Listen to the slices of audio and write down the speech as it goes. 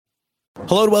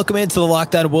Hello and welcome into the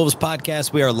Locked On Wolves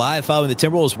podcast. We are live following the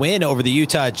Timberwolves win over the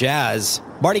Utah Jazz.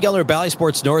 Marty Gellner of Bally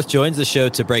Sports North joins the show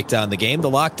to break down the game. The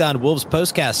Locked On Wolves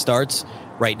postcast starts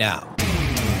right now.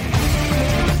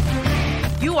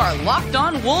 You are Locked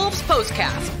On Wolves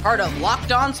postcast, part of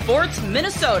Locked On Sports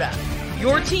Minnesota.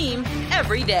 Your team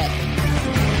every day.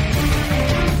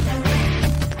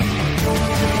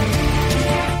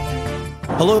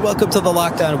 Hello and welcome to the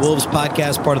Locked On Wolves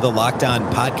podcast, part of the Locked On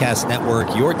Podcast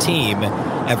Network, your team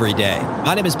every day.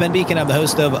 My name is Ben Beacon. I'm the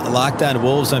host of Locked On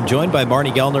Wolves. I'm joined by Marty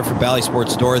Gellner from Bally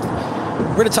Sports North.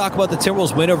 We're going to talk about the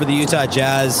Timberwolves win over the Utah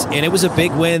Jazz, and it was a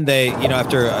big win. They,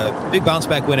 after a big bounce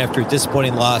back win after a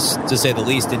disappointing loss, to say the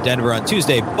least, in Denver on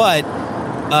Tuesday. But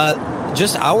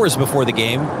just hours before the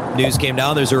game, news came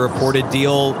down. There's a reported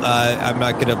deal. I'm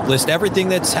not going to list everything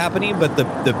that's happening, but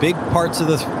the big parts of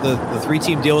the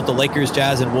three-team deal with the Lakers,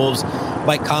 Jazz, and Wolves.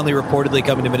 Mike Conley reportedly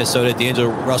coming to Minnesota. D'Angelo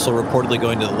Russell reportedly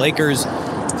going to the Lakers.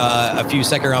 A few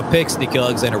second-round picks. Nickeil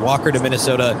Alexander-Walker to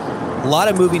Minnesota. A lot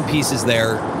of moving pieces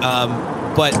there.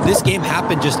 But this game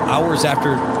happened just hours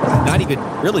after, not even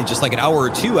really, just like an hour or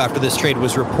two after this trade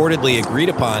was reportedly agreed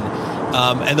upon.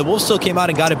 And the Wolves still came out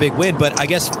and got a big win. But I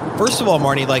guess, first of all,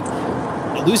 Marty,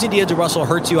 losing D'Angelo Russell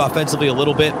hurts you offensively a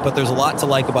little bit, but there's a lot to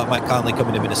like about Mike Conley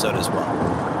coming to Minnesota as well.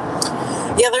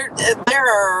 Yeah, there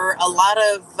are a lot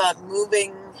of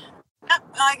moving.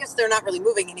 I guess they're not really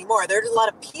moving anymore. There's a lot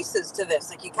of pieces to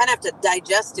this. You kind of have to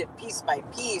digest it piece by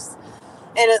piece.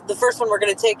 And the first one we're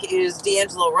going to take is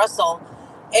D'Angelo Russell.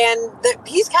 And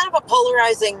he's kind of a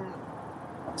polarizing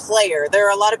player. There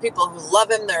are a lot of people who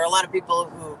love him. There are a lot of people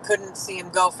who couldn't see him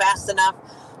go fast enough.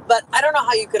 But I don't know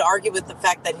how you could argue with the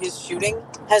fact that his shooting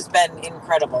has been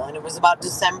incredible. And it was about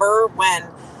December when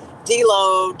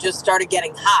D'Lo just started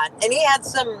getting hot. And he had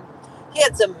some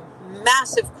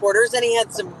massive quarters, and he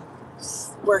had some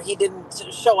where he didn't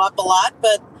show up a lot.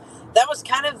 But that was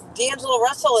kind of D'Angelo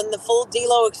Russell in the full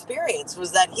D'Lo experience,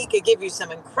 was that he could give you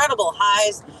some incredible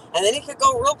highs, and then he could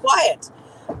go real quiet.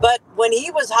 But when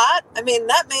he was hot, that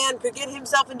man could get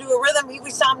himself into a rhythm.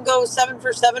 We saw him go 7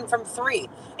 for 7 from three,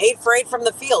 8 for 8 from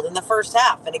the field in the first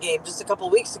half in a game just a couple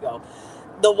weeks ago.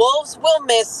 The Wolves will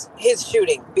miss his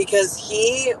shooting because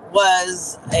he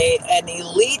was an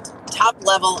elite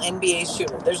top-level NBA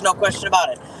shooter. There's no question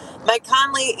about it. Mike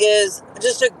Conley is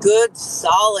just a good,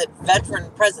 solid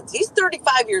veteran presence. He's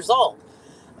 35 years old.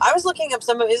 I was looking up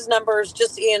some of his numbers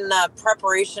just in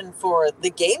preparation for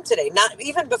the game today, not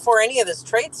even before any of this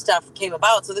trade stuff came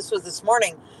about. So this was this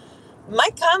morning.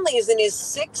 Mike Conley is in his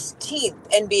 16th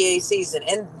NBA season.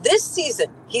 And this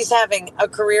season, he's having a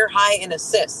career high in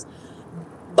assists.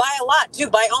 By a lot, too.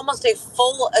 By almost a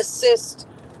full assist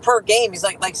per game. He's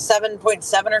like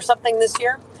 7.7 or something this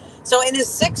year. So in his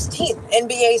 16th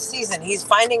NBA season, he's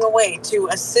finding a way to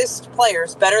assist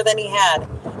players better than he had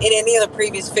in any of the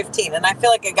previous 15. And I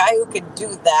feel like a guy who can do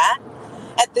that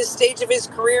at this stage of his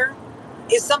career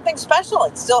is something special.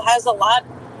 It still has a lot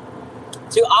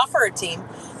to offer a team.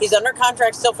 He's under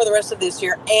contract still for the rest of this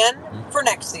year and for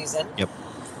next season. Yep.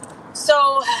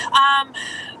 So,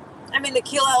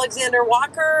 Nickeil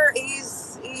Alexander-Walker,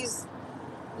 he's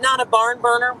not a barn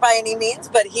burner by any means,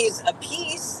 but he's a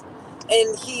piece.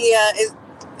 And he is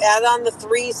add on the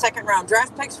 3 second-round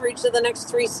draft picks for each of the next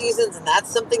 3 seasons, and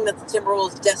that's something that the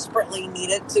Timberwolves desperately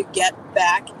needed to get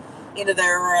back into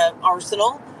their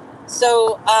arsenal.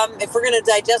 So if we're going to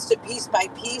digest it piece by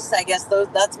piece, I guess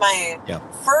that's my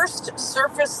first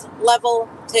surface-level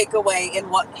takeaway in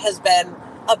what has been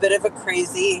a bit of a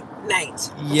crazy night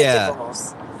for the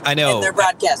Timberwolves. I know. And their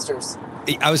broadcasters.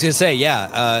 I was going to say,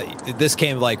 this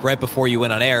came right before you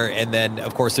went on air. And then,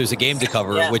 of course, there's a game to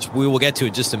cover, which we will get to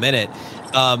in just a minute.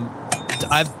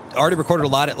 I've already recorded a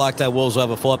lot at Locked On Wolves. We'll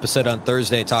have a full episode on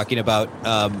Thursday talking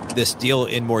about this deal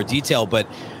in more detail. But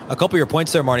a couple of your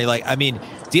points there, Marty,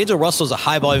 D'Angelo Russell is a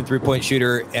high-volume three-point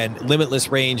shooter and limitless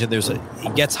range, and he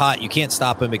gets hot. You can't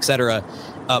stop him, etc.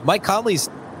 Mike Conley's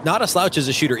not a slouch as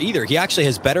a shooter either. He actually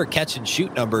has better catch and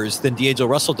shoot numbers than D'Angelo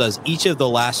Russell does each of the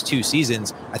last 2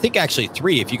 seasons. I think actually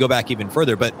 3 if you go back even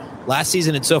further. But last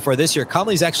season and so far this year,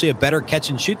 Conley's actually a better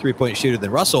catch and shoot three-point shooter than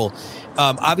Russell.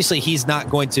 Obviously, he's not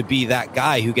going to be that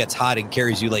guy who gets hot and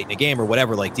carries you late in a game or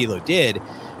whatever like D'Lo did.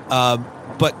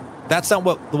 But that's not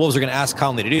what the Wolves are going to ask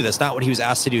Conley to do. That's not what he was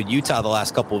asked to do in Utah the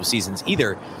last couple of seasons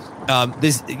either. Gone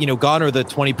are the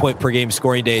 20-point per game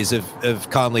scoring days of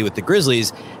Conley with the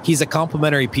Grizzlies. He's a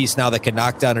complementary piece now that can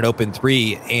knock down an open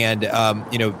three and,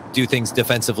 do things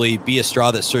defensively, be a straw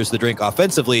that stirs the drink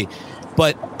offensively.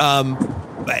 But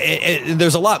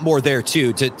there's a lot more there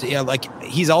too.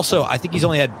 He's also, I think he's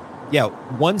only had,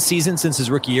 1 season since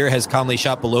his rookie year has Conley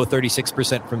shot below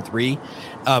 36% from three.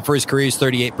 For his career, he's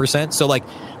 38%. So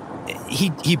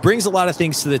he brings a lot of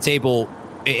things to the table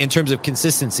in terms of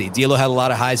consistency. D'Lo had a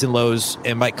lot of highs and lows,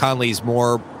 and Mike Conley's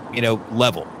more,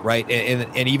 level, right?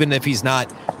 And even if he's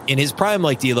not in his prime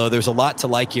like D'Lo, there's a lot to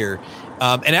like here.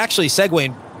 And actually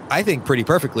segueing, I think, pretty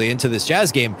perfectly into this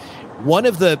Jazz game, one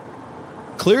of the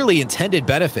clearly intended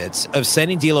benefits of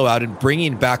sending D'Lo out and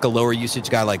bringing back a lower usage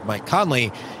guy like Mike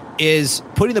Conley is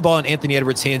putting the ball in Anthony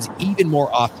Edwards' hands even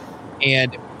more often.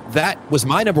 And that was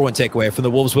my number one takeaway from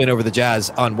the Wolves win over the Jazz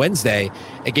on Wednesday,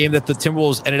 a game that the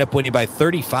Timberwolves ended up winning by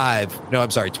 25.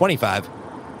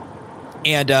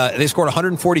 And they scored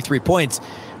 143 points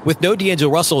with no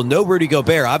D'Angelo Russell, no Rudy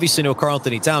Gobert, obviously no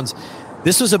Karl-Anthony Towns.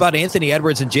 This was about Anthony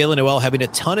Edwards and Jalen Noel having a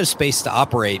ton of space to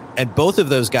operate, and both of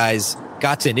those guys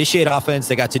got to initiate offense.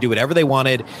 They got to do whatever they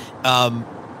wanted.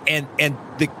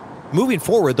 Moving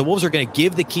forward, the Wolves are going to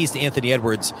give the keys to Anthony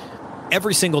Edwards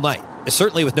every single night,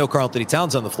 certainly with no Karl-Anthony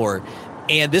Towns on the floor.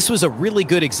 And this was a really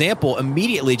good example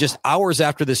immediately, just hours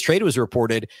after this trade was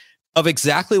reported, of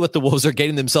exactly what the Wolves are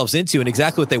getting themselves into and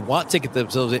exactly what they want to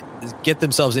get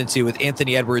themselves into, with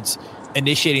Anthony Edwards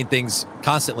initiating things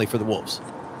constantly for the Wolves.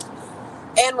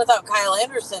 And without Kyle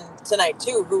Anderson tonight,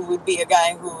 too, who would be a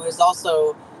guy who is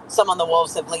also someone the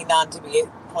Wolves have leaned on to be a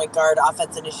point guard,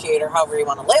 offense initiator, however you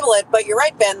want to label it. But you're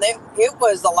right, Ben. It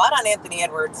was a lot on Anthony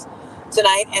Edwards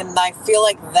tonight, and I feel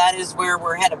like that is where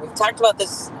we're headed. We've talked about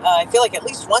this, I feel like at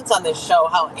least once on this show,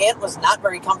 how Ant was not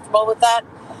very comfortable with that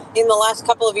in the last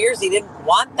couple of years. He didn't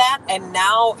want that, and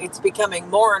now it's becoming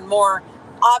more and more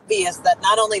obvious that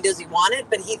not only does he want it,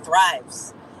 but he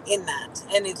thrives in that.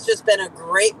 And it's just been a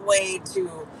great way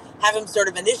to have him sort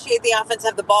of initiate the offense,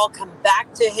 have the ball come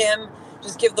back to him,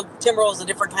 just give the Timberwolves a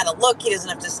different kind of look. He doesn't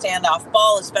have to stand off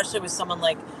ball, especially with someone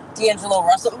like D'Angelo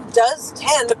Russell, who does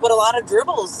tend to put a lot of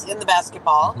dribbles in the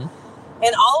basketball. Mm-hmm.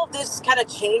 And all of this kind of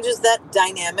changes that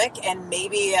dynamic, and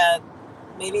maybe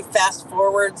fast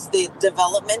forwards the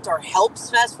development, or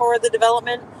helps fast forward the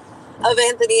development of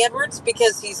Anthony Edwards,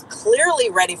 because he's clearly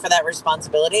ready for that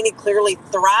responsibility, and he clearly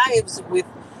thrives with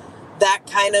that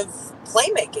kind of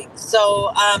playmaking.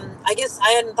 So I guess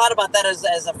I hadn't thought about that as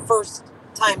a first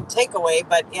time takeaway,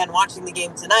 but watching the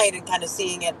game tonight and kind of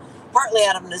seeing it partly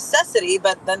out of necessity,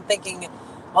 but then thinking,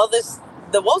 well,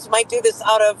 the Wolves might do this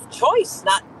out of choice,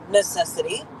 not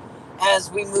necessity, as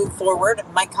we move forward.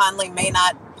 Mike Conley may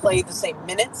not play the same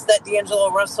minutes that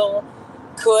D'Angelo Russell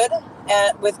could,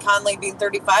 with Conley being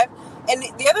 35. And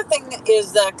the other thing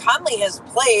is Conley has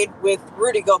played with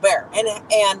Rudy Gobert, and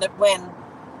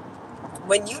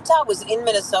when Utah was in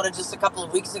Minnesota just a couple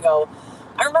of weeks ago,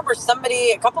 I remember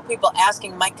a couple people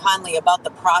asking Mike Conley about the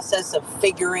process of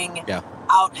figuring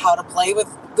out how to play with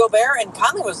Gobert, and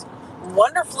Conley was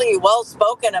wonderfully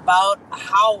well-spoken about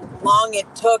how long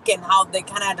it took and how they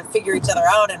kind of had to figure each other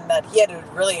out, and that he had to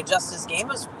really adjust his game.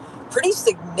 It was pretty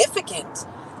significant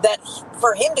that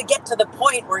for him to get to the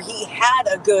point where he had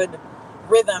a good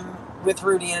rhythm with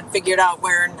Rudy and figured out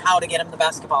where and how to get him the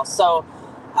basketball. So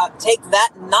take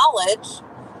that knowledge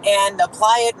and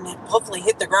apply it and hopefully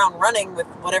hit the ground running with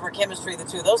whatever chemistry the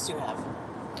two of those two have.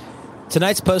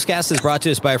 Tonight's postcast is brought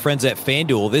to us by our friends at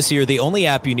FanDuel. This year, the only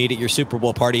app you need at your Super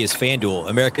Bowl party is FanDuel,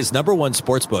 America's #1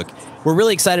 sportsbook. We're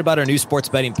really excited about our new sports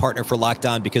betting partner for Locked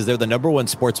On, because they're the #1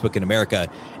 sportsbook in America.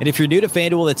 And if you're new to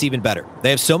FanDuel, that's even better. They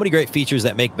have so many great features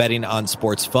that make betting on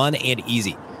sports fun and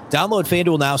easy. Download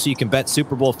FanDuel now so you can bet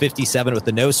Super Bowl 57 with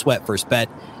a no-sweat first bet.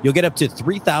 You'll get up to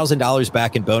 $3,000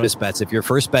 back in bonus bets if your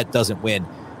first bet doesn't win.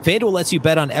 FanDuel lets you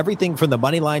bet on everything from the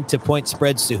money line to point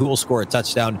spreads to who will score a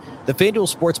touchdown. The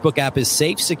FanDuel Sportsbook app is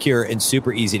safe, secure, and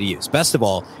super easy to use. Best of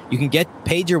all, you can get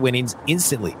paid your winnings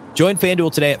instantly. Join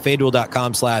FanDuel today at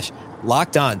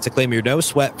FanDuel.com/LockedOn to claim your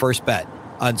no-sweat first bet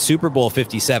on Super Bowl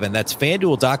 57. That's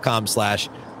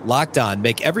FanDuel.com/LockedOn.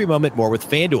 Make every moment more with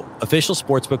FanDuel, official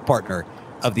sportsbook partner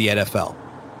of the NFL.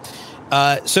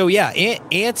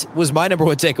 Ant was my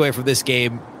 #1 takeaway from this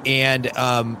game, and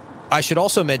I should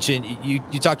also mention, you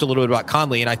talked a little bit about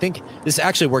Conley, and I think this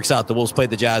actually works out. The Wolves played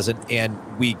the Jazz, and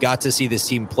we got to see this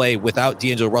team play without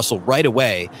D'Angelo Russell right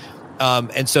away.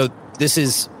 And so this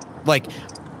is like,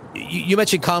 you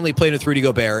mentioned Conley playing with Rudy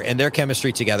Gobert and their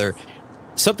chemistry together.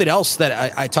 Something else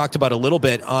that I talked about a little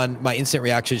bit on my instant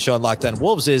reaction show on Locked On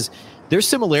Wolves is there's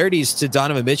similarities to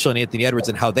Donovan Mitchell and Anthony Edwards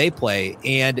and how they play.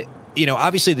 And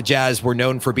obviously the Jazz were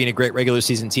known for being a great regular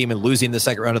season team and losing the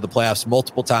second round of the playoffs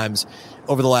multiple times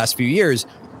over the last few years.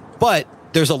 But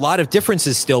there's a lot of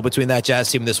differences still between that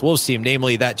Jazz team and this Wolves team.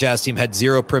 Namely, that Jazz team had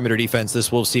zero perimeter defense.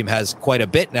 This Wolves team has quite a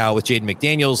bit now with Jaden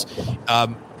McDaniels,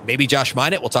 maybe Josh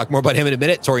Minott. We'll talk more about him in a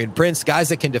minute. Taurean Prince, guys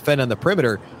that can defend on the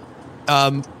perimeter.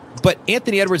 But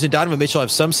Anthony Edwards and Donovan Mitchell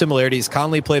have some similarities.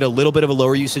 Conley played a little bit of a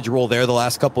lower usage role there the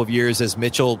last couple of years, as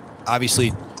Mitchell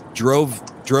obviously drove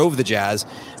the Jazz,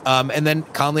 and then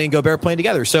Conley and Gobert playing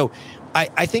together. So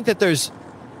I think that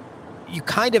you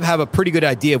kind of have a pretty good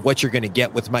idea of what you're going to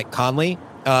get with Mike Conley.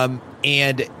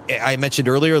 And I mentioned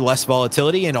earlier, less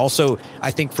volatility. And also,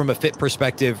 I think from a fit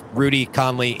perspective, Rudy,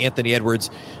 Conley, Anthony Edwards,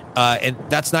 and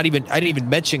that's not even, I didn't even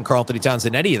mention Karl Anthony Towns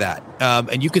in any of that.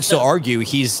 And you could still argue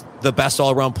he's the best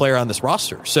all-around player on this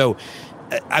roster. So,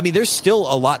 I mean, there's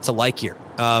still a lot to like here.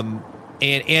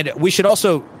 And we should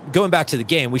also, going back to the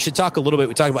game, we should talk a little bit.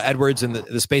 We talked about Edwards and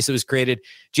the space that was created.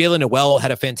 Jaylen Nowell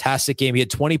had a fantastic game. He had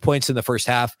 20 points in the first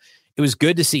half. It was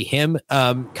good to see him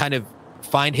kind of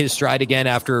find his stride again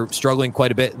after struggling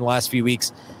quite a bit in the last few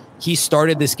weeks. He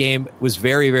started this game, was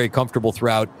very, very comfortable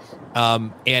throughout.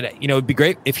 And, it'd be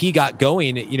great if he got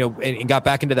going, and got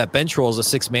back into that bench role as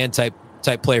a 6-man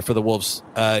type player for the Wolves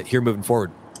here moving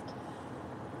forward.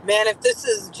 Man, if this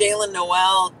is Jaylen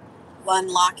Nowell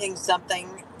unlocking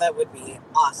something, that would be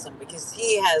awesome, because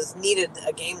he has needed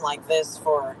a game like this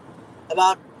for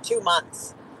about 2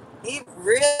 months. He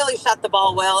really shot the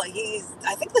ball well.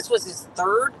 I think this was his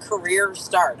 3rd career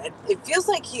start. It feels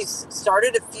like he's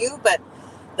started a few, but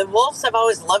the Wolves have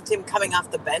always loved him coming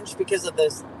off the bench because of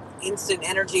this instant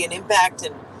energy and impact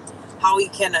and how he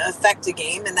can affect a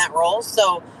game in that role.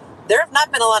 So there have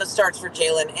not been a lot of starts for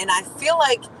Jaylen, and I feel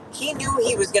like he knew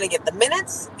he was going to get the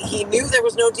minutes. He knew there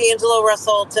was no D'Angelo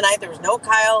Russell tonight. There was no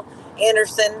Kyle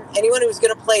Anderson. Anyone who was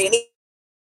going to play any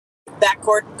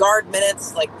backcourt guard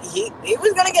minutes, like he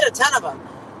was going to get a ton of them,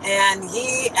 and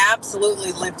he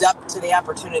absolutely lived up to the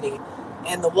opportunity.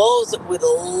 And the Wolves would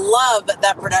love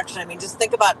that production. I mean, just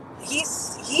think about,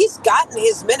 he's gotten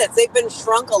his minutes. They've been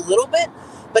shrunk a little bit,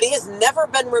 but he has never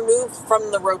been removed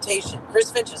from the rotation.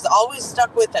 Chris Finch has always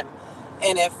stuck with him.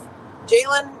 And if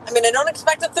Jaylen, I mean, I don't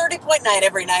expect a 30-point night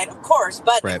every night, of course,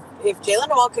 but right. If Jaylen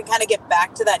Nowell can kind of get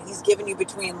back to that, he's given you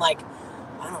between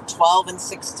 12 and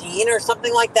 16 or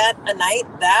something like that a night,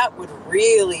 that would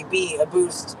really be a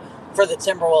boost for the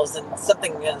Timberwolves, and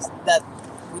something that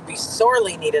would be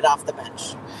sorely needed off the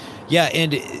bench. Yeah,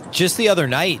 and just the other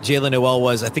night, Jaylen Nowell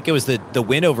I think it was the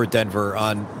win over Denver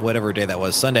on whatever day that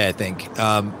was, Sunday, I think.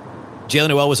 Jaylen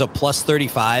Nowell was a plus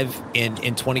 35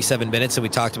 in 27 minutes, and we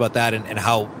talked about that and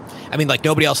how, I mean,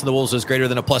 nobody else in the Wolves was greater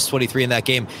than a plus 23 in that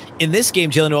game. In this game,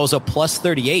 Jaylen Nowell was a plus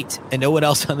 38, and no one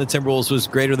else on the Timberwolves was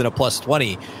greater than a plus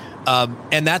 20.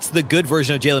 And that's the good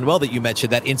version of Jaylen Nowell that you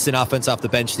mentioned, that instant offense off the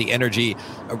bench, the energy,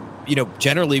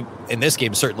 generally in this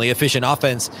game, certainly efficient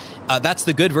offense. That's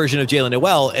the good version of Jaylen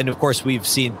Nowell. And of course, we've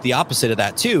seen the opposite of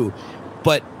that too.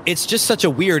 But it's just such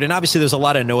a weird, and obviously there's a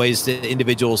lot of noise to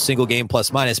individual single game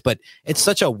plus minus, but it's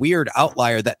such a weird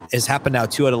outlier that has happened now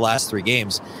 2 out of the last 3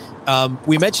 games.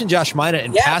 We mentioned Josh Minott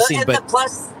in passing, but go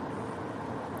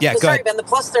ahead. Ben, the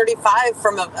plus 35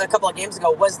 from a couple of games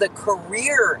ago was the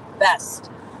career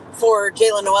best for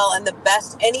Jaylen Nowell, and the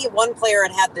best any one player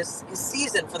had this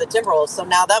season for the Timberwolves. So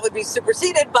now that would be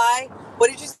superseded by, what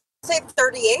did you say,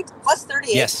 38? Plus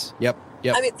 38? Yes. Yep.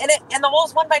 I mean, and the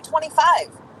Wolves won by 25.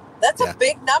 That's a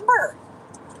big number.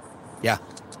 Yeah.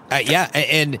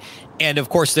 And of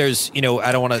course there's,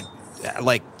 I don't want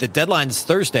to, the deadline's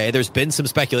Thursday. There's been some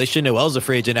speculation Noel's a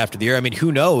free agent after the year. I mean,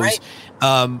 who knows?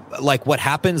 Right. What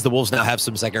happens? The Wolves now have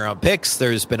some 2nd-round picks.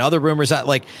 There's been other rumors that,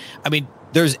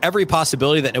 there's every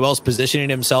possibility that Noel's positioning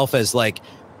himself as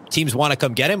teams want to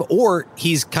come get him, or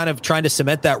he's kind of trying to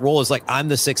cement that role as I'm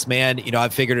the 6th man.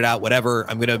 I've figured it out, whatever.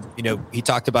 I'm going to, he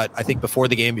talked about, I think before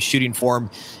the game, shooting form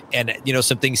and,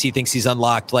 some things he thinks he's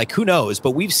unlocked. Who knows?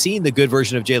 But we've seen the good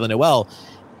version of Jaylen Nowell.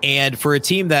 And for a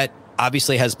team that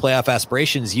obviously has playoff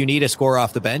aspirations, you need a scorer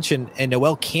off the bench, and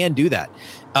Nowell can do that.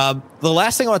 The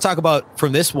last thing I want to talk about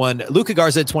from this one, Luka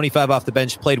Garza, 25 off the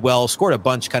bench, played well, scored a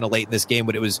bunch kind of late in this game,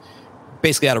 but it was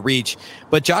basically out of reach.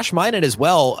 But Josh Minott as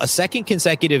well, a 2nd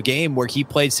consecutive game where he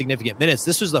played significant minutes.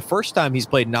 This was the first time he's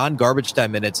played non-garbage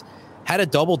time minutes, had a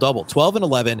double-double, 12 and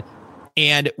 11,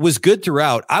 and was good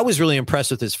throughout. I was really impressed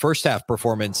with his first half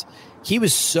performance. He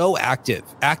was so active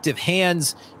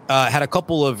hands, had a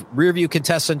couple of rear view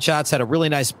contestant shots, had a really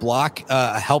nice block,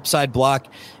 a help side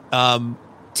block,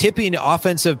 tipping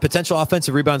potential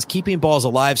offensive rebounds, keeping balls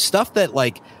alive, stuff that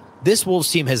this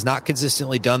Wolves team has not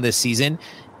consistently done this season.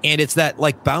 And it's that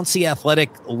bouncy, athletic,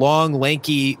 long,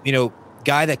 lanky,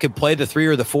 guy that could play the 3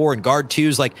 or the 4 and guard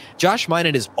 2s. Josh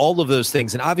Minott is all of those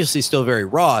things, and obviously still very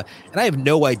raw. And I have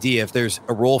no idea if there's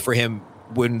a role for him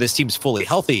when this team's fully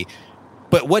healthy.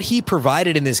 But what he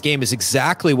provided in this game is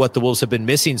exactly what the Wolves have been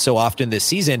missing so often this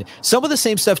season. Some of the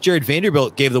same stuff Jared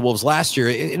Vanderbilt gave the Wolves last year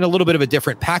in a little bit of a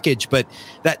different package, but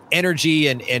that energy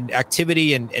and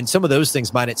activity and some of those things,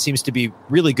 Minott seems to be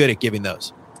really good at giving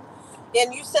those.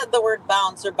 And you said the word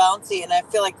bounce or bouncy, and I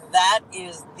feel like that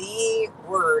is the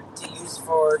word to use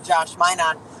for Josh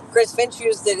Minott. Chris Finch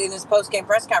used it in his post-game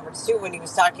press conference, too, when he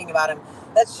was talking about him.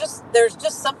 There's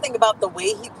just something about the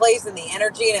way he plays and the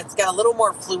energy, and it's got a little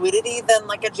more fluidity than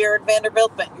like a Jared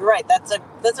Vanderbilt. But you're right, that's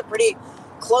a pretty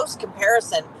close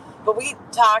comparison. But we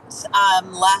talked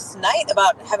last night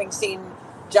about having seen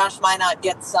Josh Minott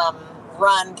get some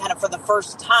run kind of for the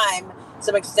first time,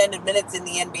 some extended minutes in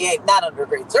the NBA, not under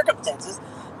great circumstances,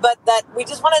 but that we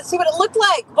just wanted to see what it looked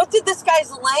like. What did this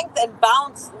guy's length and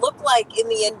bounce look like in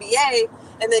the NBA?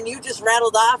 And then you just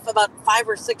rattled off about 5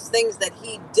 or 6 things that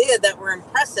he did that were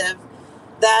impressive,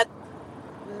 that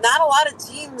not a lot of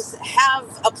teams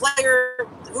have a player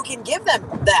who can give them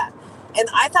that. And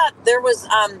I thought there was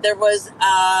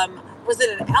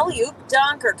it an alley-oop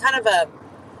dunk or kind of a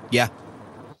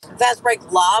fast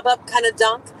break lob up kind of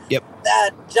dunk? Yep.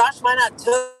 That Josh Minott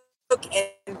took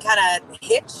and kind of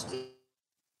hitched. And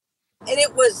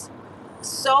it was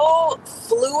so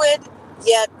fluid,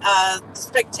 yet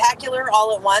spectacular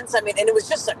all at once. I mean, and it was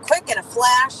just a quick and a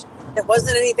flash. It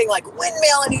wasn't anything like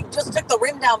windmill and he just took the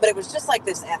rim down, but it was just like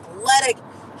this athletic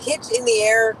hitch in the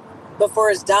air before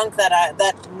his dunk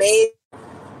that made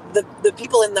the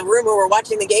people in the room who were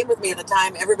watching the game with me at the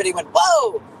time, everybody went,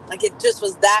 whoa! Like it just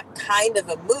was that kind of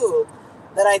a move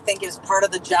that I think is part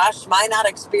of the Josh Minott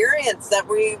experience that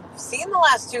we've seen the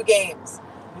last 2 games.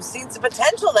 We've seen some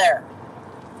potential there.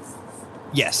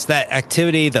 Yes, that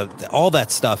activity, all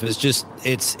that stuff is just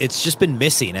it's just been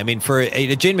missing. I mean, for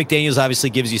Jaden McDaniels obviously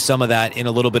gives you some of that in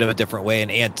a little bit of a different way,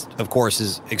 and Ant, of course,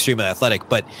 is extremely athletic.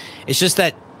 But it's just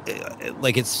that,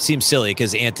 like, it seems silly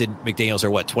because Ant and McDaniels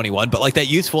are 21, but like that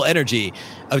youthful energy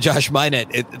of Josh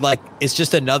Minott, it's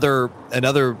just another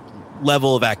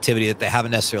level of activity that they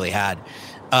haven't necessarily had.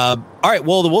 All right,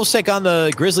 well, the Wolves take on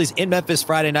the Grizzlies in Memphis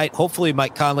Friday night. Hopefully,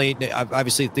 Mike Conley.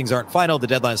 Obviously, things aren't final. The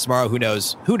deadline is tomorrow. Who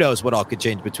knows? Who knows what all could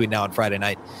change between now and Friday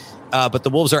night? But the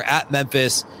Wolves are at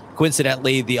Memphis.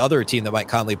 Coincidentally, the other team that Mike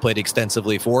Conley played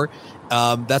extensively for.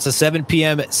 That's a 7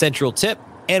 p.m. Central tip,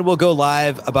 and we'll go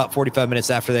live about 45 minutes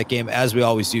after that game, as we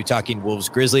always do, talking Wolves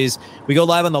Grizzlies. We go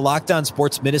live on the Locked On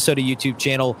Sports Minnesota YouTube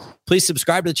channel. Please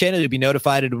subscribe to the channel to be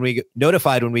notified when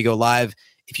we go live.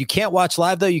 If you can't watch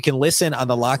live, though, you can listen on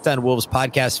the Locked On Wolves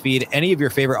podcast feed, any of your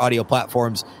favorite audio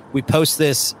platforms. We post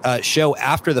this show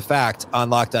after the fact on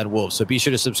Locked On Wolves, so be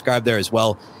sure to subscribe there as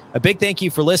well. A big thank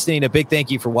you for listening, a big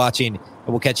thank you for watching, and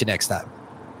we'll catch you next time.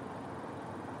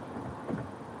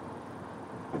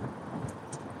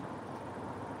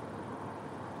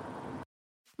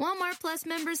 Walmart Plus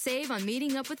members save on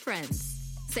meeting up with friends.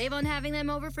 Save on having them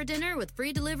over for dinner with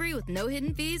free delivery with no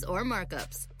hidden fees or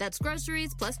markups. That's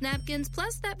groceries, plus napkins,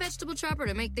 plus that vegetable chopper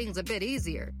to make things a bit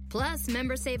easier. Plus,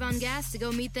 members save on gas to go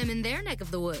meet them in their neck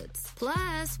of the woods.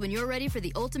 Plus, when you're ready for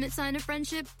the ultimate sign of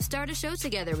friendship, start a show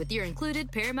together with your included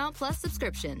Paramount Plus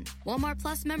subscription. Walmart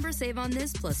Plus members save on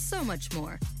this plus so much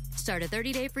more. Start a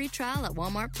 30-day free trial at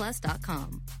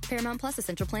walmartplus.com. Paramount Plus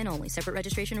Essential Plan only. Separate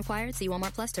registration required. See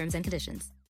Walmart Plus terms and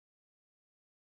conditions.